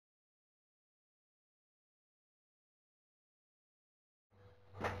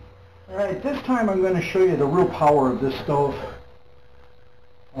Alright, this time I'm going to show you the real power of this stove.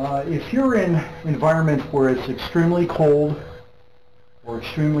 If you're in environments where it's extremely cold or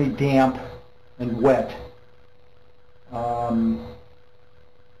extremely damp and wet,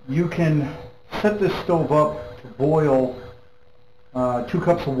 you can set this stove up to boil 2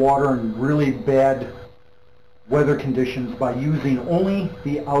 cups of water in really bad weather conditions by using only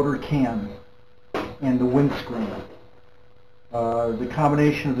the outer can and the windscreen. The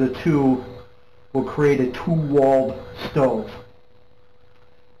combination of the two will create a 2-walled stove.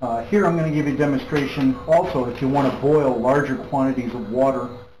 Here I'm going to give you a demonstration also if you want to boil larger quantities of water.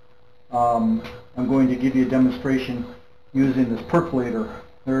 I'm going to give you a demonstration using this percolator.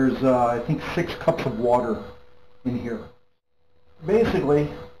 There's I think 6 cups of water in here. Basically,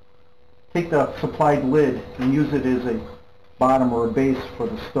 take the supplied lid and use it as a bottom or a base for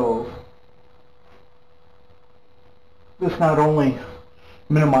the stove. This not only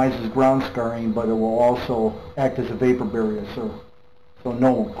minimizes ground scarring, but it will also act as a vapor barrier, so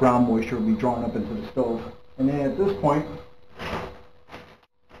no ground moisture will be drawn up into the stove. And then at this point,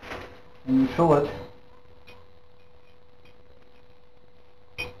 and you fill it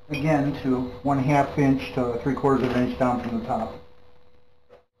again to 1/2 inch to 3/4 of an inch down from the top.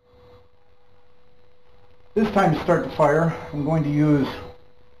 This time to start the fire, I'm going to use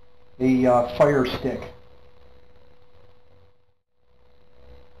a fire stick.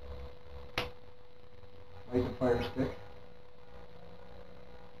 Light the fire stick.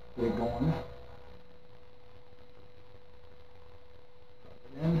 Get it going. Drop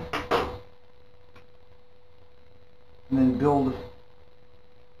it in. And then build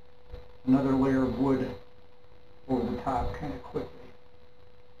another layer of wood over the top kind of quickly.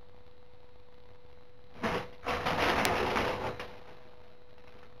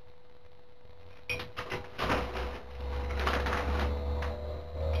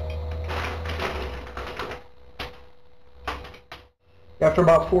 After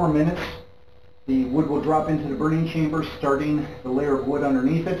about 4 minutes, the wood will drop into the burning chamber, starting the layer of wood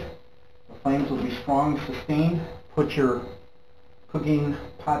underneath it. The flames will be strong, sustained. Put your cooking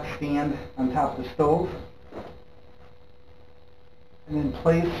pot stand on top of the stove, and then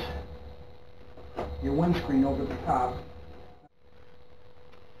place your windscreen over the top.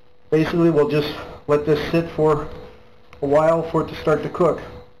 Basically, we'll just let this sit for a while for it to start to cook.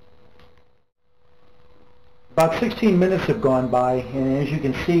 About 16 minutes have gone by, and as you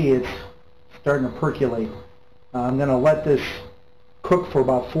can see, it's starting to percolate. I'm going to let this cook for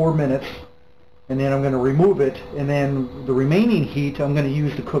about 4 minutes, and then I'm going to remove it, and then the remaining heat I'm going to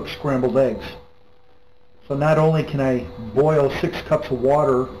use to cook scrambled eggs. So not only can I boil 6 cups of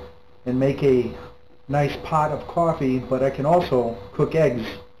water and make a nice pot of coffee, but I can also cook eggs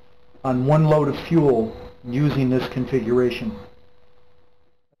on 1 load of fuel using this configuration.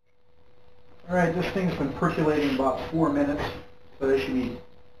 Alright, this thing's been percolating about 4 minutes, so this should be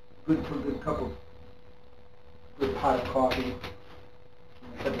good for a good cup of good pot of coffee.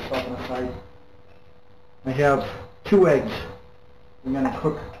 I'm going to set this off on the side. I have 2 eggs I'm going to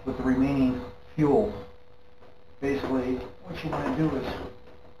cook with the remaining fuel. Basically, what you want to do is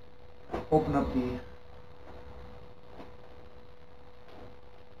open up the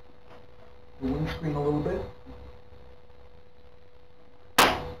windscreen a little bit.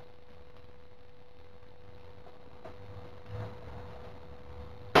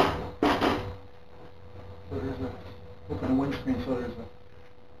 So there's open the windscreen so there's a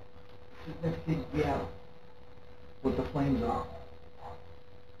significant gap with the flames are.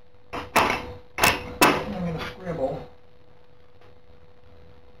 And I'm going to scramble.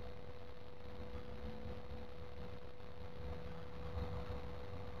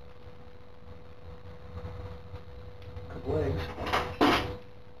 A couple eggs.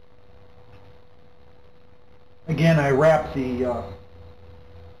 Again, I wrap the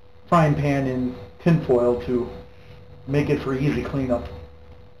frying pan in tinfoil to make it for easy cleanup.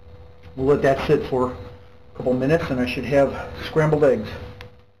 We'll let that sit for a couple minutes and I should have scrambled eggs.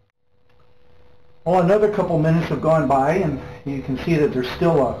 Well, another couple minutes have gone by and you can see that there's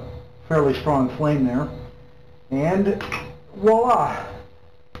still a fairly strong flame there. And voila!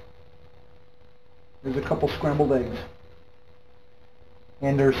 There's a couple scrambled eggs.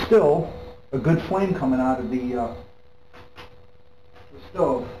 And there's still a good flame coming out of the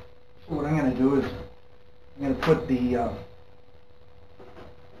stove. So what I'm going to do is I'm going to put the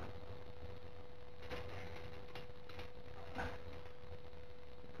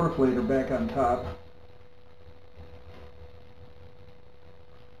percolator back on top.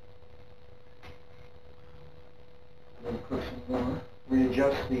 Let it cook some more.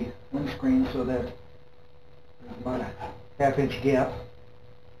 Readjust the windscreen so that there's about a 1/2 inch gap.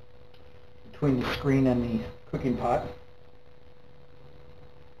 between the screen and the cooking pot.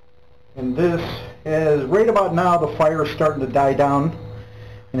 And this is right about now the fire is starting to die down,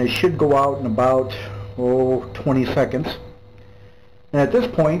 and it should go out in about 20 seconds. And at this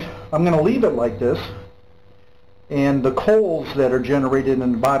point I'm going to leave it like this, and the coals that are generated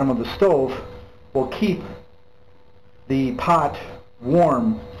in the bottom of the stove will keep the pot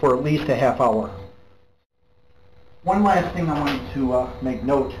warm for at least a half hour. One last thing I wanted to make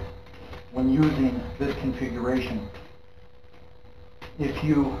note when using this configuration. If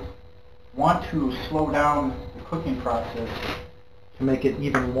you want to slow down the cooking process to make it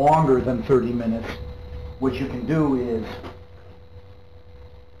even longer than 30 minutes, what you can do is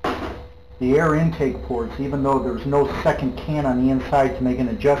the air intake ports, even though there's no second can on the inside to make an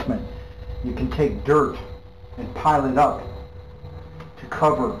adjustment, you can take dirt and pile it up to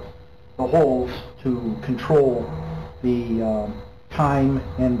cover the holes to control the time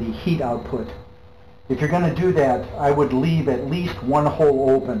and the heat output. If you're going to do that, I would leave at least one hole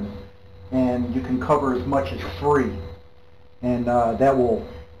open, and you can cover as much as 3, and that will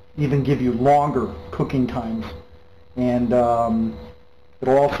even give you longer cooking times, and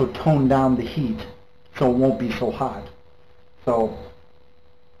it'll also tone down the heat so it won't be so hot. So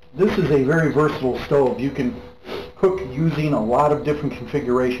this is a very versatile stove. You can cook using a lot of different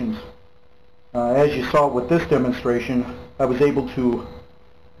configurations. As you saw with this demonstration, I was able to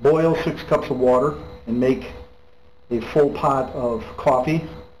boil 6 cups of water and make a full pot of coffee,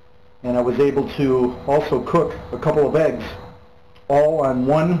 and I was able to also cook a couple of eggs, all on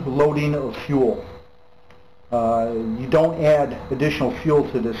one loading of fuel. You don't add additional fuel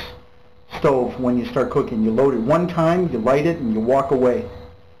to this stove when you start cooking. You load it one time, you light it, and you walk away.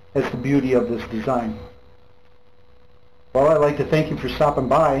 That's the beauty of this design. Well, I'd like to thank you for stopping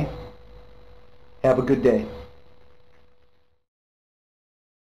by. Have a good day.